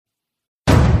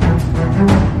Slides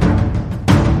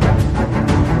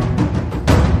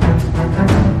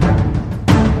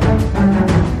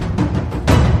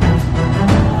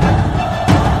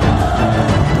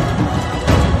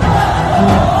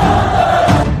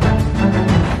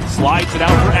it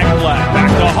out for Ekblad.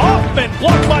 Back to Hoffman.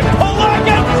 Blocked by Polak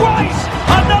and Price.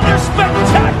 Another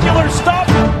spectacular stop.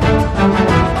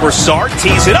 Broussard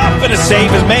tees it up and a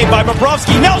save is made by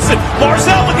Bobrovsky. Nelson.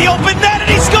 Barzal with the open net and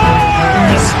he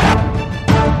scores!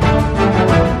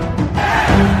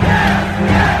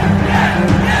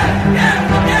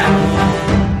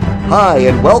 Hi,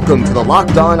 and welcome to the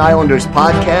Locked On Islanders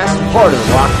podcast, part of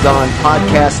the Locked On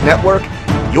Podcast Network,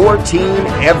 your team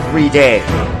every day.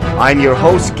 I'm your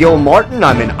host, Gil Martin.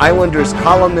 I'm an Islanders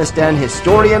columnist and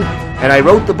historian, and I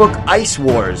wrote the book Ice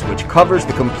Wars, which covers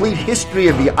the complete history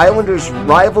of the Islanders'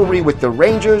 rivalry with the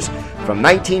Rangers from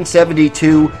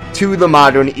 1972 to the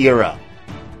modern era.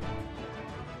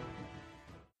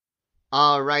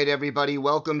 All right, everybody,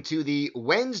 welcome to the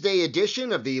Wednesday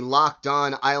edition of the Locked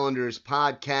On Islanders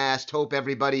podcast. Hope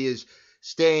everybody is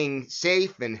staying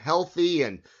safe and healthy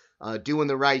and doing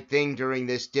the right thing during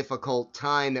this difficult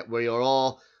time that we are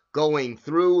all going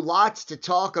through. Lots to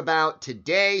talk about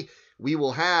today. We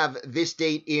will have this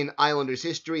date in Islanders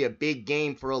history, a big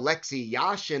game for Alexei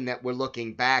Yashin that we're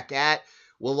looking back at.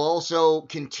 We'll also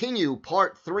continue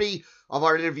part 3 of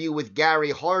our interview with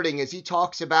Gary Harding as he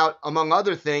talks about, among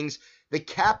other things, the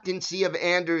captaincy of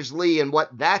Anders Lee and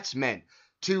what that's meant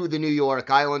to the New York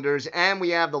Islanders. And we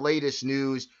have the latest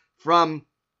news from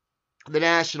the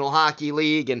National Hockey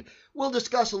League, and we'll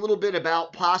discuss a little bit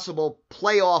about possible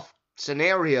playoff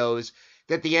scenarios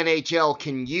that the NHL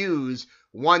can use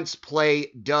once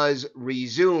play does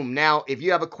resume. Now, if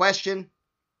you have a question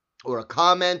or a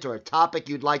comment or a topic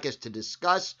you'd like us to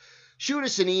discuss, shoot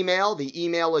us an email. The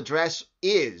email address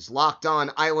is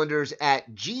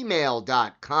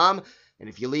lockedonislanders@gmail.com. And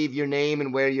if you leave your name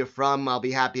and where you're from, I'll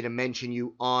be happy to mention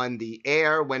you on the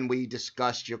air when we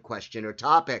discuss your question or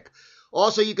topic.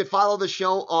 Also, you could follow the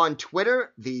show on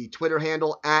Twitter, the Twitter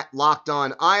handle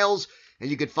 @LockedOnIsles. And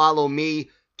you could follow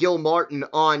me, Gil Martin,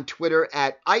 on Twitter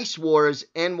 @IceWars,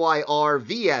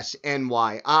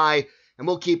 NYRVSNYI. And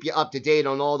we'll keep you up to date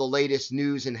on all the latest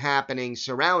news and happenings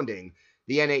surrounding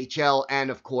the NHL and,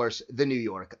 of course, the New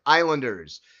York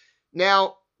Islanders.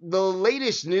 Now, the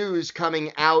latest news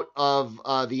coming out of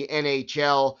the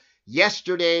NHL,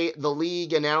 yesterday, the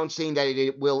league announcing that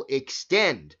it will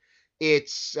extend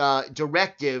its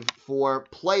directive for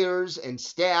players and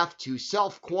staff to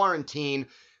self-quarantine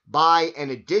by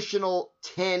an additional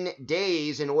 10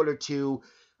 days in order to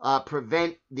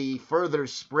prevent the further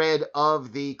spread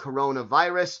of the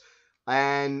coronavirus.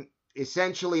 And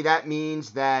essentially that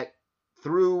means that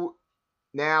through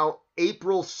now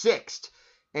April 6th,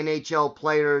 NHL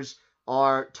players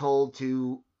are told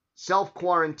to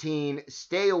self-quarantine,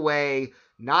 stay away,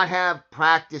 not have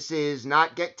practices,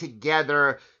 not get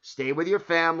together, stay with your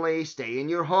family, stay in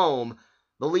your home.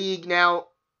 The league now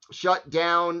shut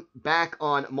down back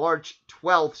on March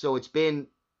 12th, so it's been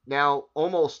now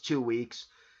almost 2 weeks,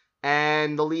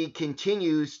 and the league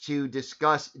continues to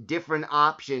discuss different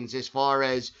options as far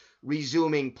as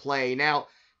resuming play. Now,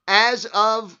 as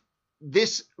of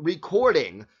this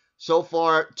recording, so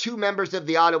far, 2 members of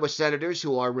the Ottawa Senators,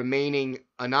 who are remaining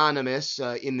anonymous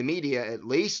in the media at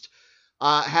least,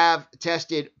 have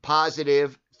tested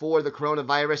positive for the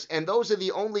coronavirus, and those are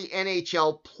the only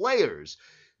NHL players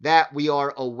that we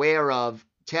are aware of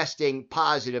testing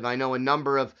positive. I know a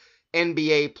number of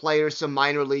NBA players, some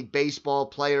minor league baseball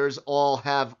players, all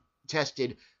have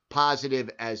tested positive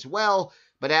as well.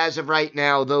 But as of right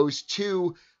now, those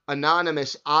 2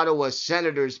 anonymous Ottawa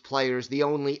Senators players, the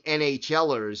only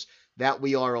NHLers that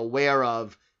we are aware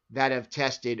of that have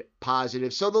tested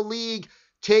positive. So the league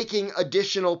taking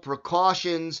additional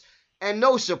precautions, and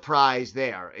no surprise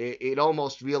there. It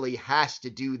almost really has to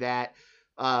do that.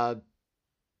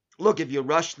 Look, if you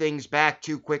rush things back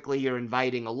too quickly, you're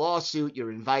inviting a lawsuit,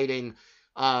 you're inviting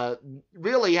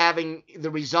really having the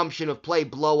resumption of play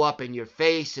blow up in your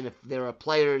face, and if there are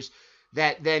players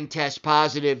that then test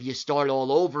positive, you start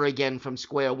all over again from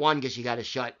square one because you got to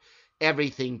shut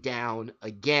everything down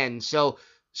again. So,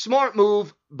 smart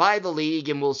move by the league,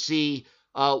 and we'll see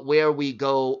where we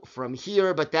go from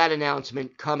here. But that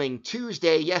announcement coming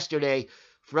yesterday,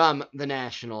 from the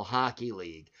National Hockey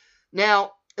League.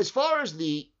 Now, as far as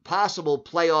the possible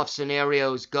playoff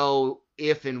scenarios go,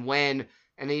 if and when,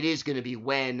 and it is going to be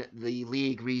when the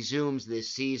league resumes this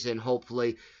season,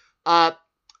 hopefully, I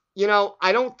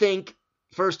don't think,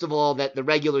 first of all, that the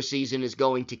regular season is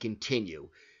going to continue.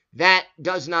 That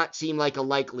does not seem like a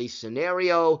likely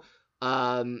scenario.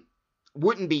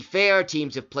 wouldn't be fair.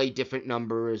 Teams have played different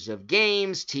numbers of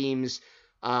games. Teams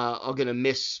are going to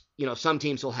miss, some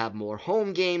teams will have more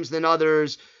home games than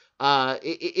others.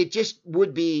 It just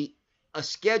would be a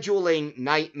scheduling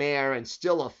nightmare and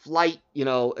still a flight, a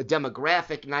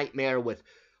demographic nightmare with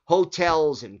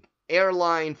hotels and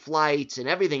airline flights and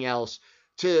everything else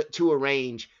to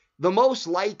arrange. The most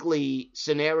likely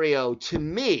scenario to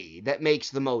me that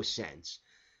makes the most sense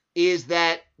is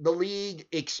that the league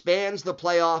expands the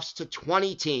playoffs to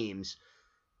 20 teams,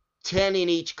 10 in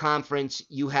each conference.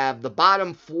 You have the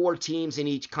bottom 4 teams in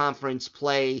each conference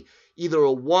play either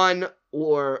a 1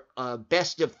 or a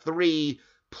best of 3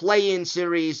 play-in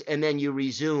series, and then you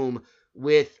resume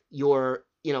with your,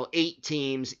 8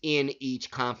 teams in each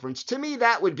conference. To me,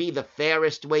 that would be the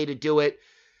fairest way to do it.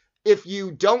 If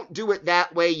you don't do it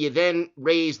that way, you then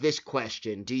raise this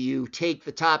question. Do you take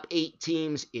the top 8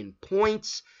 teams in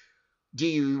points? Do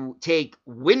you take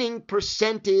winning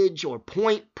percentage or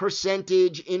point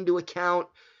percentage into account?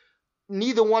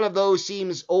 Neither one of those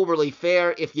seems overly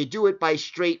fair. If you do it by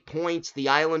straight points, the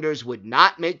Islanders would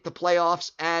not make the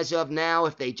playoffs as of now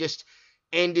if they just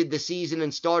ended the season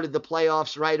and started the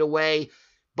playoffs right away.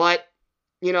 But,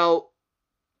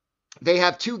 they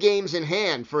have 2 games in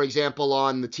hand, for example,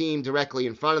 on the team directly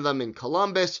in front of them in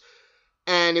Columbus,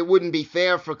 and it wouldn't be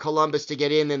fair for Columbus to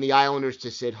get in and the Islanders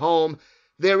to sit home.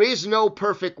 There is no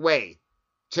perfect way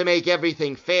to make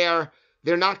everything fair.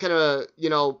 They're not going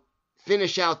to,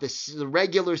 finish out the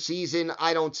regular season.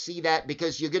 I don't see that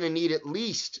because you're going to need at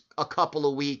least a couple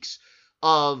of weeks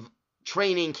of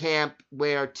training camp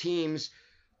where teams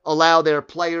allow their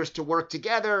players to work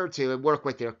together, to work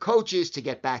with their coaches, to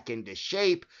get back into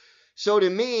shape. So to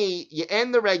me, you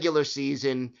end the regular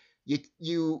season,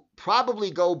 you probably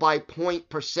go by point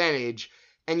percentage,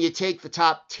 and you take the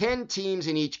top 10 teams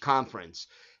in each conference,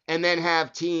 and then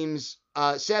have teams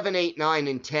 7, 8, 9,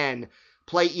 and 10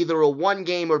 play either a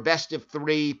 1-game or best of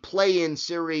 3 play-in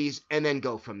series, and then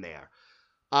go from there.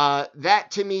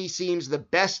 That to me seems the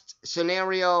best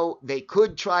scenario. They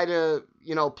could try to,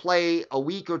 play a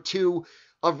week or 2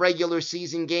 of regular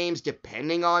season games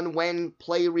depending on when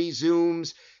play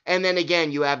resumes. And then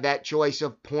again, you have that choice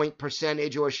of point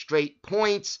percentage or straight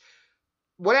points.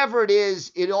 Whatever it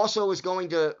is, it also is going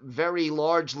to very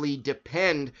largely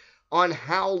depend on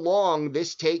how long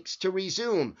this takes to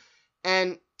resume.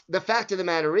 And the fact of the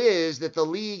matter is that the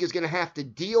league is going to have to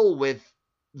deal with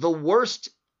the worst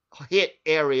hit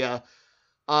area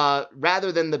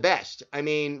rather than the best. I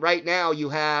mean, right now you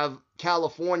have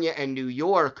California and New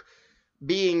York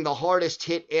being the hardest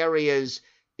hit areas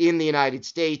in the United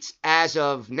States as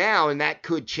of now, and that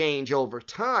could change over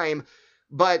time.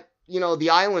 But, the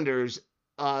Islanders,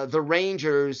 the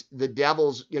Rangers, the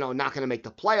Devils, not going to make the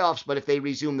playoffs, but if they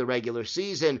resume the regular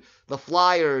season, the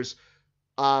Flyers,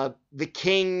 the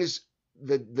Kings,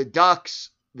 the Ducks,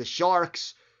 the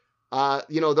Sharks,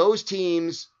 those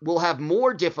teams will have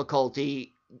more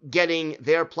difficulty getting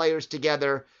their players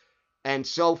together and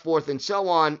so forth and so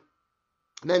on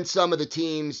than some of the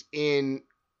teams in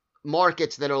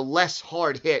markets that are less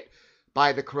hard hit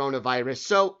by the coronavirus.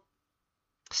 So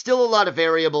still a lot of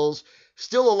variables,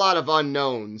 still a lot of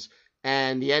unknowns,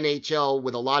 and the NHL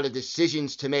with a lot of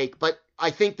decisions to make. But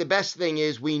I think the best thing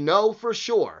is we know for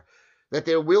sure that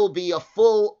there will be a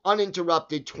full,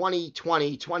 uninterrupted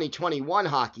 2020-2021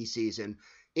 hockey season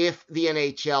if the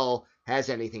NHL has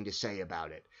anything to say about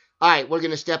it. All right, we're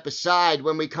going to step aside.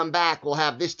 When we come back, we'll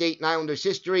have this date in Islanders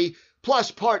history,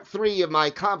 plus part 3 of my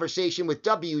conversation with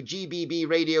WGBB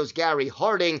Radio's Gary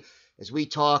Harding as we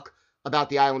talk about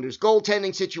the Islanders'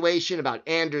 goaltending situation, about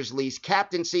Anders Lee's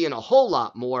captaincy, and a whole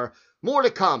lot more. More to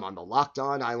come on the Locked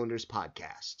On Islanders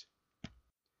podcast.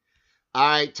 All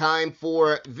right, time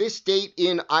for this date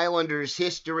in Islanders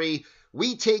history.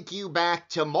 We take you back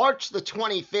to March the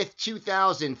 25th,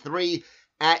 2003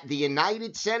 at the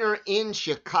United Center in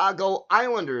Chicago.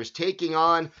 Islanders taking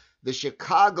on the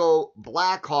Chicago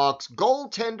Blackhawks.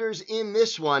 Goaltenders in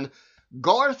this one,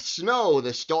 Garth Snow,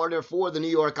 the starter for the New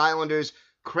York Islanders.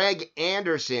 Craig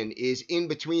Anderson is in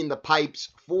between the pipes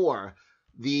for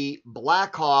the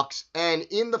Blackhawks. And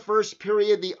in the first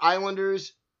period, the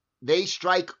Islanders, they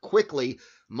strike quickly.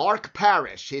 Mark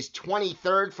Parrish, his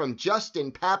 23rd from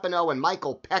Justin Papineau and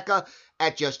Michael Pekka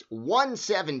at just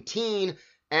 1:17,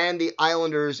 and the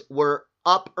Islanders were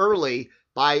up early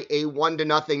by a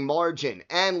 1-0 margin.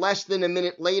 And less than a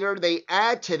minute later, they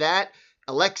add to that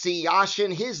Alexei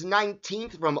Yashin, his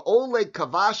 19th from Oleg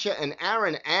Kavasha and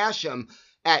Aaron Asham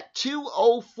at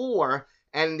 2:04,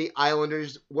 and the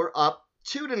Islanders were up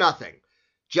 2-0.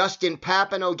 Justin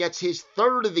Papineau gets his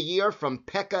 3rd of the year from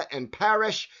Pekka and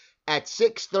Parrish at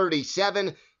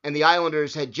 6:37. and the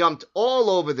Islanders had jumped all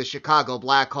over the Chicago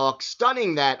Blackhawks,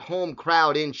 stunning that home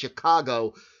crowd in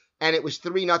Chicago, and it was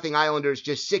 3-0 Islanders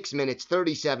just 6 minutes,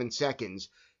 37 seconds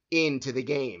into the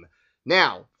game.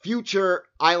 Now, future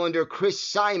Islander Chris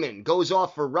Simon goes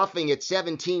off for roughing at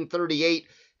 17:38,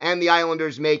 and the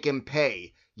Islanders make him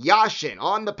pay. Yashin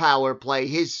on the power play,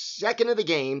 his second of the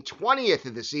game, 20th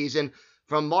of the season,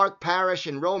 from Mark Parrish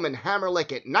and Roman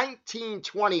Hamrlik at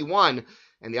 19:21,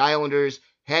 and the Islanders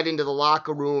head into the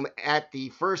locker room at the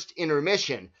first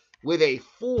intermission with a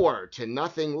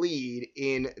 4-0 lead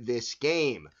in this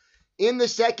game. In the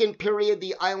second period,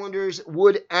 the Islanders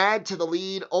would add to the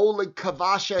lead. Oleg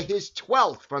Kvasha, his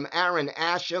 12th from Aaron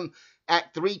Asham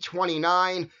at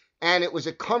 3:29, and it was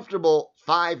a comfortable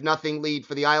 5-0 lead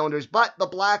for the Islanders, but the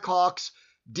Blackhawks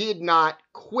did not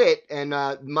quit, and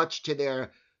much to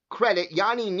their credit,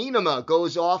 Yanni Niinimaa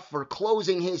goes off for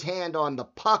closing his hand on the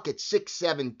puck at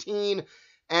 6:17,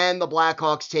 and the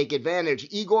Blackhawks take advantage.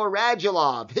 Igor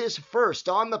Radulov, his first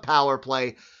on the power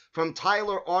play from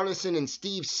Tyler Arneson and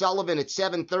Steve Sullivan at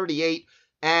 7:38,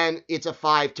 and it's a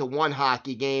 5-1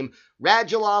 hockey game.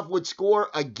 Radulov would score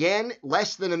again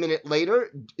less than a minute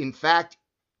later. In fact,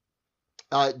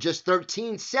 just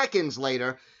 13 seconds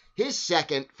later, his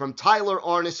second from Tyler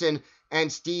Arneson and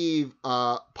Steve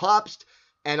Popst,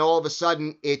 and all of a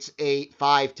sudden it's a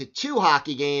 5-2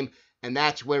 hockey game, and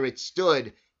that's where it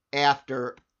stood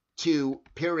after 2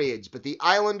 periods. But the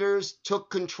Islanders took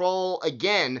control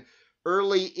again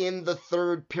early in the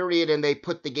third period, and they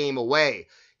put the game away.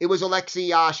 It was Alexei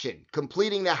Yashin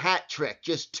completing the hat trick,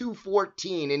 just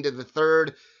 2:14 into the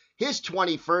third, his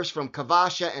 21st from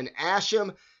Kvasha and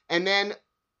Asham, and then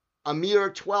a mere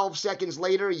 12 seconds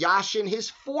later, Yashin, his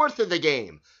 4th of the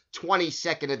game,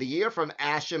 22nd of the year from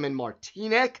Asham and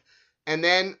Martinek, and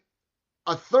then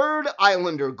a third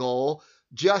Islander goal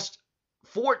just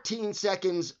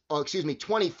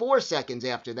 24 seconds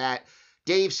after that.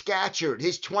 Dave Scatchard,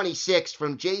 his 26th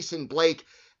from Jason Blake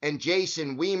and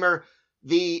Jason Weimer.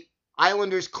 The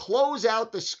Islanders close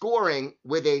out the scoring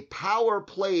with a power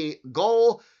play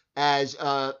goal as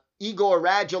Igor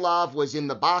Radulov was in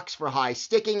the box for high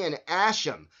sticking, and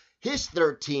Asham, his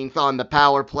 13th on the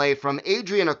power play from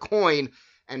Adrian Aucoin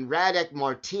and Radek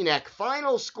Martinek.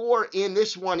 Final score in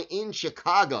this one in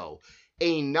Chicago,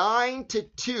 a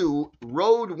 9-2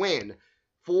 road win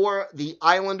for the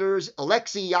Islanders.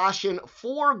 Alexei Yashin,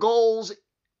 4 goals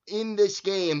in this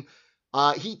game.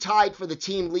 He tied for the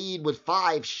team lead with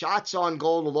 5 shots on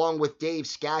goal along with Dave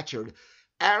Scatchard.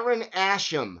 Aaron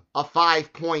Asham, a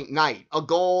 5-point night, a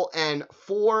goal and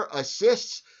 4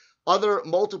 assists. Other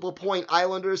multiple-point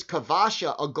Islanders,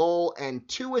 Kvasha, a goal and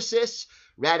 2 assists.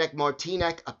 Radek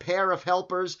Martinek, a pair of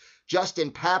helpers.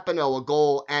 Justin Papineau, a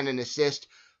goal and an assist.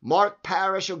 Mark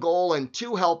Parrish, a goal and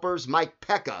 2 helpers. Mike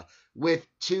Peca with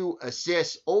 2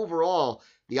 assists. Overall,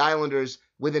 the Islanders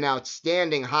with an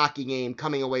outstanding hockey game,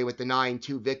 coming away with the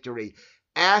 9-2 victory.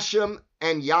 Asham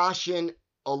and Yashin,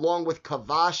 along with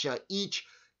Kvasha, each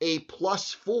a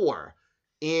 +4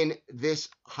 in this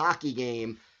hockey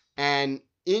game. And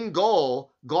in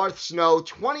goal, Garth Snow,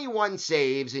 21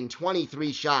 saves in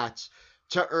 23 shots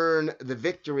to earn the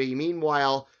victory.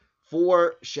 Meanwhile,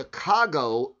 for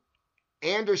Chicago,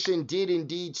 Anderson did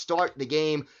indeed start the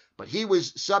game, but he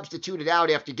was substituted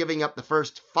out after giving up the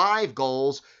first 5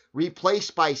 goals,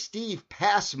 replaced by Steve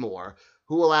Passmore,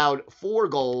 who allowed 4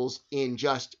 goals in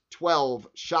just 12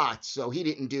 shots, so he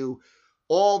didn't do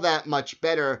all that much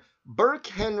better. Burke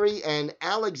Henry and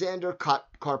Alexander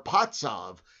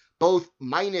Karpatsov, both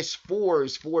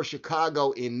 -4s for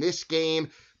Chicago in this game,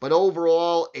 but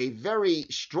overall a very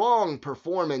strong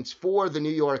performance for the New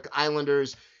York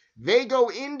Islanders. They go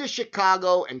into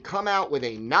Chicago and come out with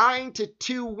a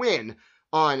 9-2 win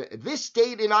on this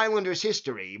date in Islanders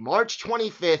history, March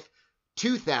 25th,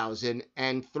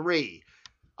 2003.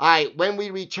 All right, when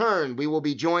we return, we will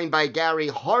be joined by Gary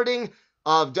Harding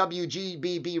of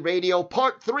WGBB Radio.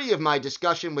 Part 3 of my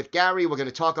discussion with Gary. We're going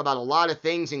to talk about a lot of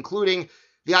things, including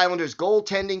the Islanders'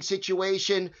 goaltending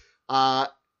situation,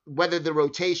 whether the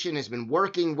rotation has been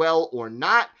working well or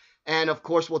not, and of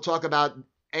course we'll talk about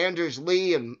Anders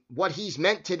Lee and what he's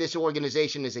meant to this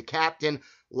organization as a captain.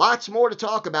 Lots more to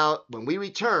talk about when we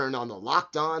return on the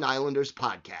Locked On Islanders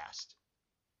podcast.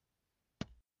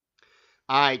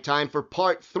 All right, time for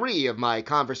part 3 of my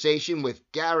conversation with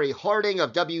Gary Harding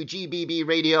of WGBB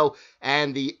Radio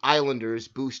and the Islanders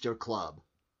Booster Club.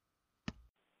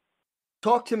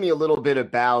 Talk to me a little bit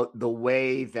about the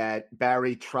way that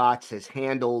Barry Trotz has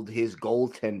handled his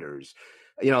goaltenders.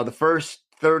 You know, the first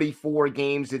 34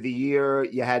 games of the year,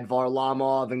 you had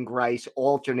Varlamov and Greiss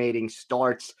alternating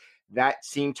starts. That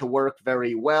seemed to work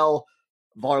very well.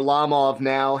 Varlamov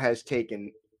now has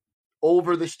taken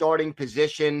over the starting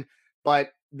position,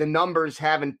 but the numbers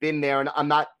haven't been there. And I'm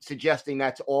not suggesting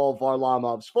that's all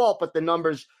Varlamov's fault, but the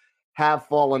numbers have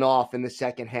fallen off in the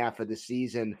second half of the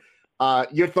season.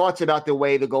 Your thoughts about the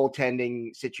way the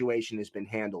goaltending situation has been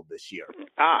handled this year?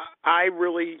 I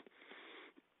really,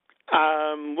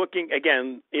 looking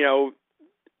again,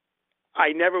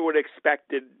 I never would have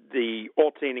expected the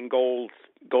alternating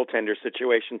goaltender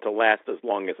situation to last as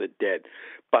long as it did.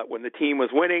 But when the team was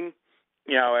winning,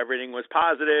 everything was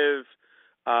positive.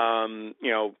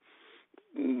 The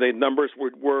numbers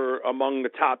were among the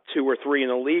top 2 or 3 in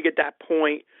the league at that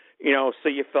point. So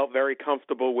you felt very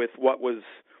comfortable with what was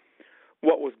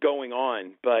going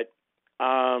on. But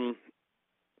I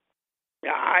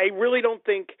really don't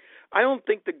think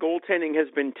the goaltending has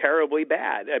been terribly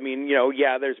bad. I mean,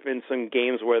 there's been some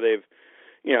games where they've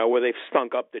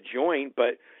stunk up the joint,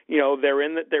 but they're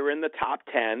in the top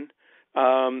 10.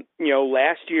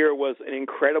 Last year was an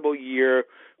incredible year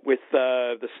with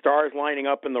the stars lining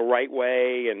up in the right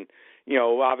way, and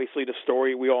obviously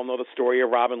we all know the story of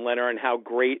Robin Lehner and how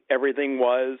great everything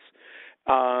was.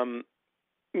 I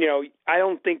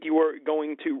don't think you were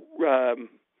going to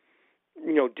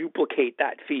duplicate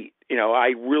that feat.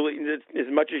 I really, as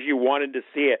much as you wanted to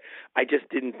see it, I just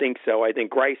didn't think so. I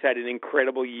think Greiss had an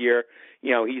incredible year.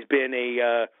 He's been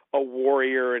a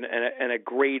warrior and a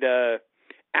great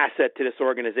asset to this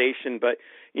organization. But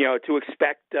to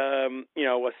expect a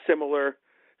similar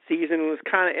season was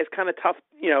kind of tough.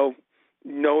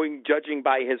 Judging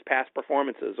by his past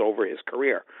performances over his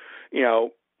career.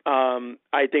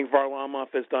 I think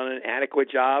Varlamov has done an adequate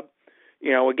job.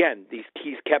 Again,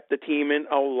 he's kept the team in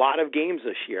a lot of games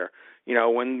this year.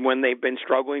 When they've been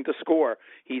struggling to score,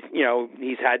 he's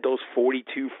had those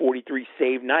 42, 43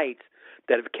 save nights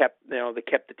that have kept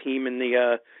the team in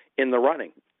the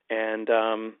running. And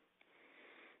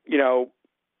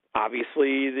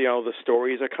obviously, the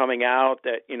stories are coming out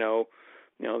that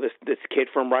this kid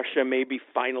from Russia may be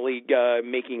finally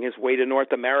making his way to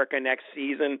North America next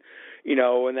season,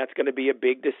 and that's going to be a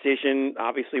big decision,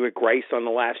 obviously, with Greiss on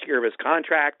the last year of his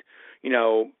contract.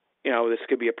 This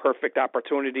could be a perfect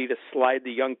opportunity to slide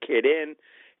the young kid in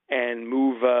and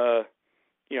move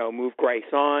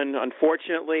Greiss on,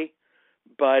 unfortunately.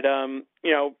 But,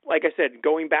 like I said,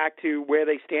 going back to where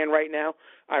they stand right now,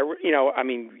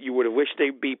 you would have wished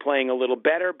they'd be playing a little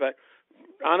better, but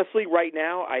honestly, right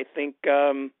now, I think,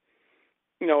 I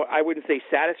wouldn't say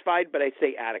satisfied, but I'd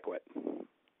say adequate.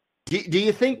 Do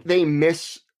you think they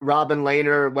miss Robin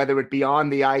Lehner, whether it be on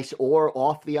the ice or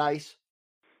off the ice?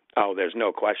 Oh, there's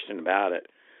no question about it.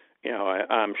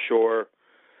 I'm sure,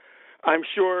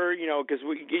 because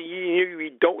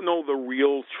we don't know the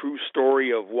real true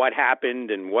story of what happened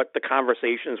and what the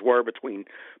conversations were between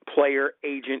player,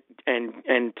 agent,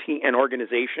 and team and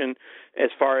organization as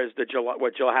far as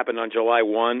what happened on July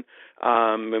 1.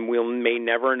 And we may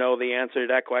never know the answer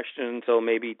to that question until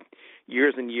maybe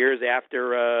years and years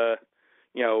after,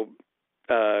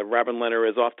 Robin Lehner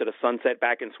is off to the sunset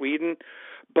back in Sweden.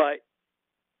 But,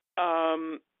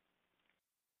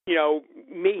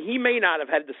 he may not have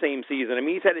had the same season. I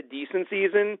mean, he's had a decent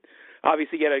season.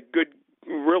 Obviously, he had a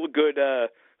real good 4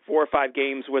 or 5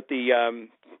 games with the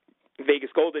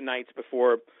Vegas Golden Knights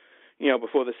before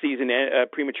the season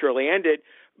prematurely ended.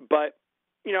 But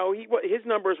his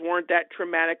numbers weren't that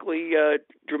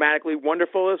dramatically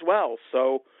wonderful as well.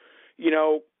 So,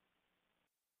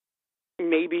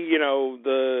 maybe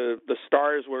the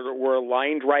stars were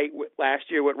aligned right last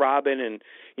year with Robin, and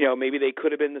maybe they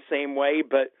could have been the same way.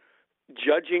 But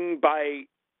judging by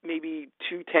maybe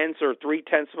 0.2 or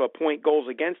 0.3 of a point goals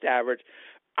against average,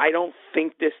 I don't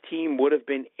think this team would have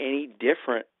been any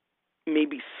different.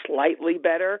 Maybe slightly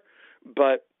better,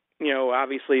 but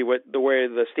obviously with the way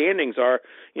the standings are,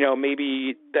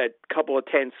 maybe that couple of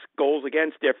tenths goals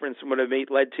against difference would have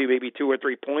led to maybe 2 or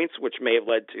 3 points, which may have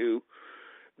led to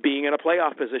being in a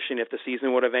playoff position if the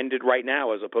season would have ended right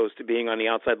now, as opposed to being on the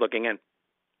outside looking in.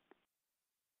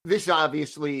 This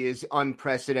obviously is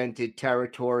unprecedented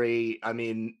territory. I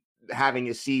mean, having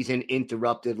a season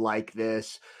interrupted like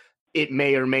this, it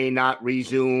may or may not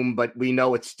resume, but we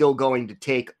know it's still going to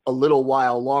take a little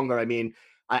while longer. I mean,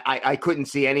 I couldn't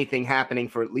see anything happening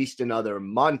for at least another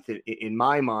month in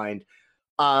my mind.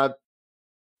 How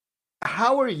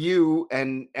are you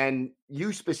and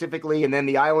you specifically, and then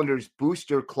the Islanders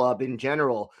booster club in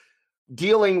general,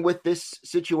 dealing with this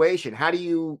situation? How do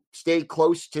you stay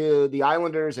close to the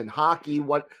Islanders and hockey?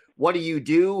 What do you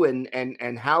do,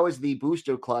 and how is the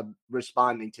booster club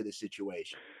responding to the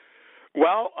situation?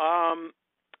 Well,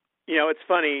 it's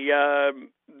funny.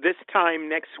 This time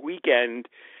next weekend,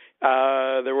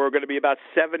 there were going to be about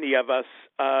 70 of us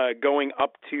going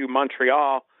up to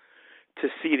Montreal to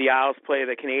see the Isles play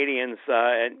the Canadians,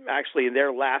 and actually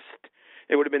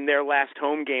it would have been their last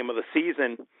home game of the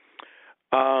season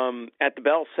at the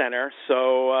Bell Center.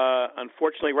 So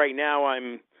unfortunately, right now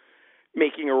I'm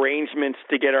making arrangements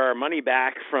to get our money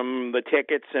back from the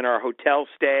tickets and our hotel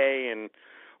stay and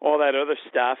all that other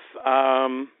stuff.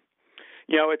 I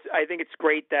think it's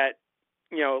great that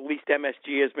at least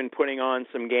MSG has been putting on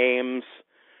some games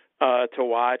to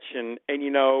watch, and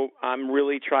I'm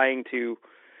really trying to.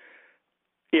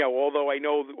 Although I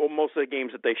know most of the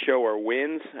games that they show are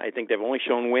wins, I think they've only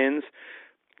shown wins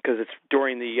because it's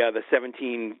during the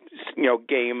 17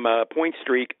 game point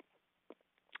streak.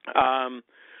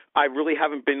 I really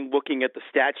haven't been looking at the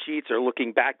stat sheets or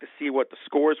looking back to see what the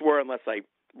scores were unless I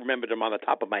remembered them on the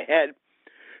top of my head.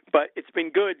 But it's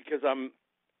been good because I'm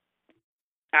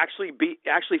actually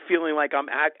feeling like I'm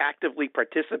actively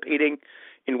participating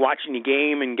in watching the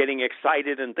game and getting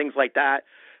excited and things like that.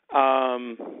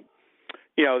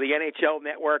 The NHL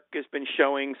Network has been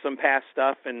showing some past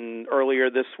stuff, and earlier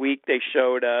this week they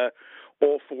showed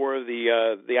all four of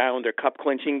the Islander Cup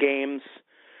clinching games,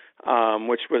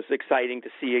 which was exciting to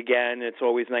see again. It's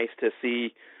always nice to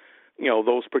see,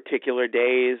 those particular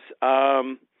days.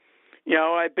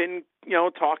 I've been,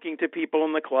 talking to people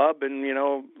in the club and,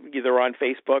 either on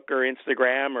Facebook or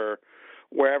Instagram or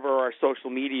wherever our social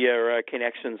media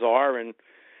connections are. And,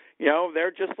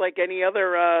 they're just like any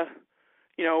other,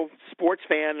 sports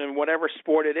fan and whatever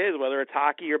sport it is, whether it's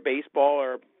hockey or baseball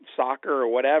or soccer or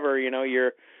whatever,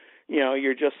 you're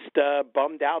just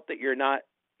bummed out that you're not,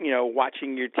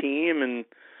 watching your team and,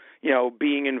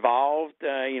 being involved,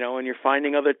 and you're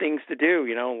finding other things to do,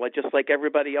 just like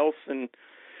everybody else in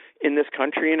this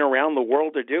country and around the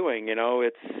world are doing.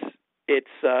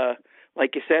 It's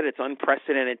like you said, it's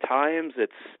unprecedented times.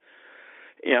 It's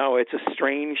it's a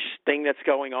strange thing that's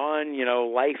going on.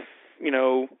 Life,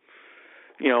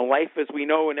 life as we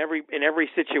know in every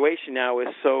situation now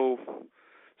is so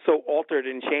altered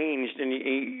and changed,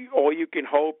 and all you can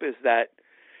hope is that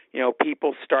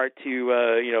people start to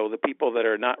the people that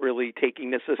are not really taking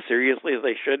this as seriously as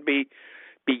they should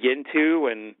begin to,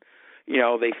 and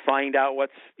they find out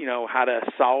what's how to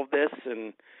solve this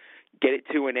and get it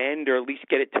to an end, or at least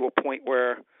get it to a point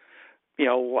where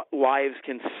lives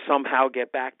can somehow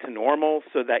get back to normal,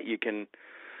 so that you can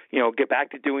get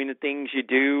back to doing the things you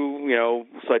do,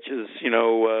 such as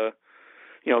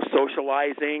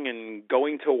socializing and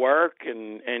going to work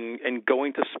and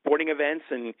going to sporting events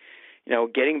and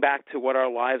getting back to what our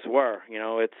lives were.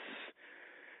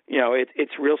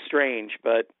 It's real strange,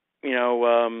 but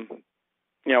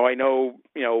I know,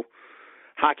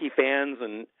 hockey fans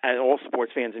and all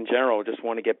sports fans in general just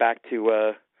want to get back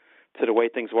to the way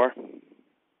things were.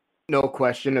 No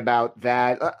question about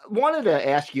that. Wanted to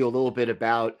ask you a little bit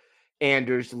about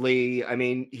Anders Lee. I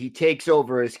mean, he takes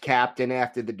over as captain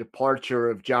after the departure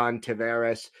of John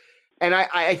Tavares. And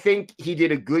I think he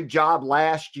did a good job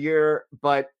last year,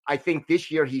 but I think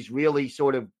this year he's really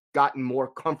sort of gotten more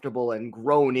comfortable and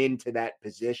grown into that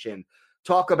position.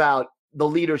 Talk about the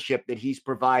leadership that he's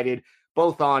provided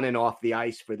both on and off the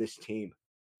ice for this team.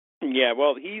 Yeah,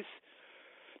 well,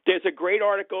 there's a great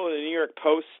article in the New York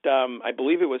Post, I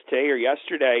believe it was today or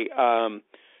yesterday,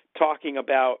 talking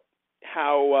about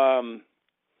how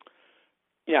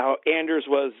Anders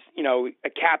was, a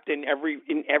captain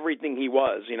in everything he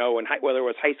was, whether it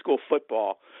was high school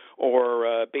football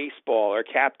or baseball or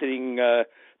captaining the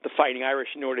Fighting Irish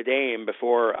Notre Dame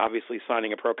before obviously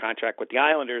signing a pro contract with the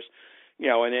Islanders,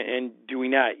 and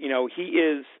doing that. He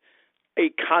is a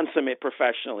consummate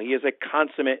professional. He is a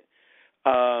consummate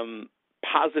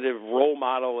positive role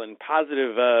model and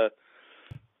positive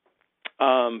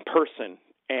person.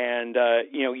 And,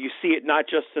 you see it not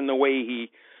just in the way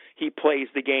he plays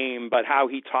the game, but how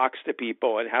he talks to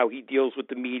people and how he deals with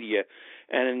the media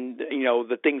and,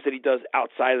 the things that he does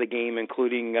outside of the game,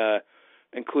 including the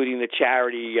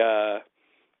charity, the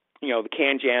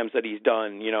can jams that he's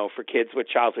done, for kids with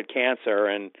childhood cancer.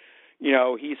 And,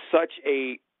 he's such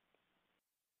a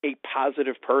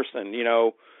positive person,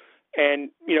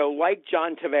 and, like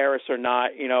John Tavares or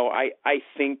not, I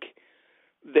think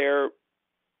their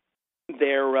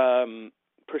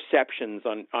perceptions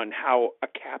on how a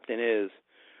captain is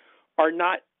are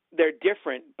not, they're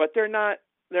different, but they're not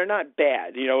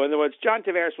bad. In other words, John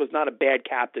Tavares was not a bad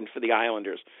captain for the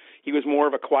Islanders. He was more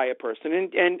of a quiet person,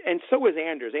 and so was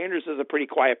Anders. Anders is a pretty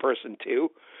quiet person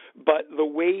too, but the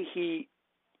way he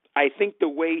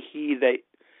that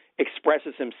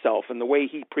expresses himself and the way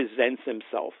he presents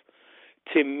himself,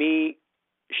 to me,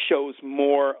 shows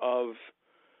more of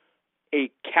a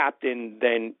captain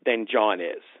than John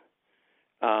is.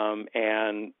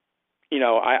 And,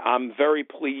 I'm very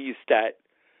pleased that,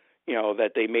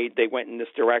 that they went in this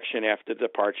direction after the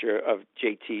departure of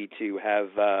JT to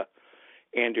have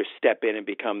Anders step in and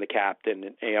become the captain.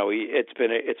 And,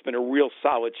 it's been a real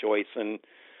solid choice. And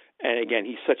again,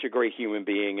 he's such a great human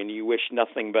being, and you wish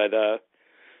nothing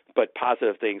but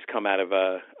positive things come out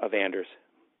of Anders.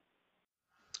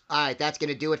 All right, that's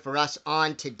going to do it for us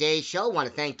on today's show. I want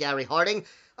to thank Gary Harding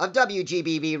of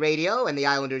WGBB Radio and the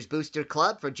Islanders Booster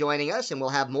Club for joining us, and we'll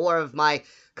have more of my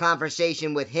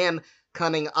conversation with him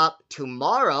coming up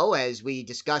tomorrow as we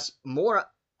discuss more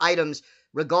items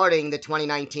regarding the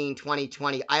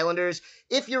 2019-2020 Islanders.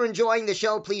 If you're enjoying the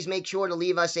show, please make sure to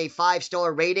leave us a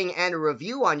 5-star rating and a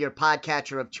review on your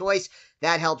podcatcher of choice.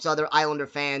 That helps other Islander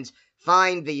fans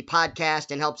find the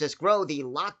podcast and helps us grow the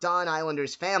Locked On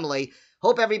Islanders family.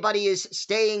 Hope everybody is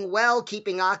staying well,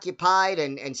 keeping occupied,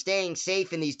 and staying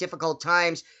safe in these difficult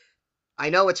times. I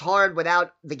know it's hard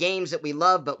without the games that we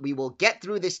love, but we will get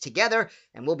through this together,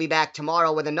 and we'll be back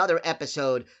tomorrow with another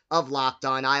episode of Locked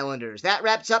On Islanders. That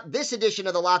wraps up this edition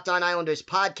of the Locked On Islanders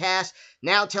podcast.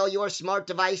 Now tell your smart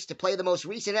device to play the most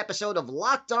recent episode of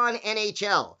Locked On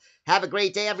NHL. Have a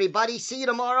great day, everybody. See you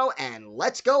tomorrow, and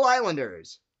let's go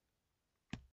Islanders.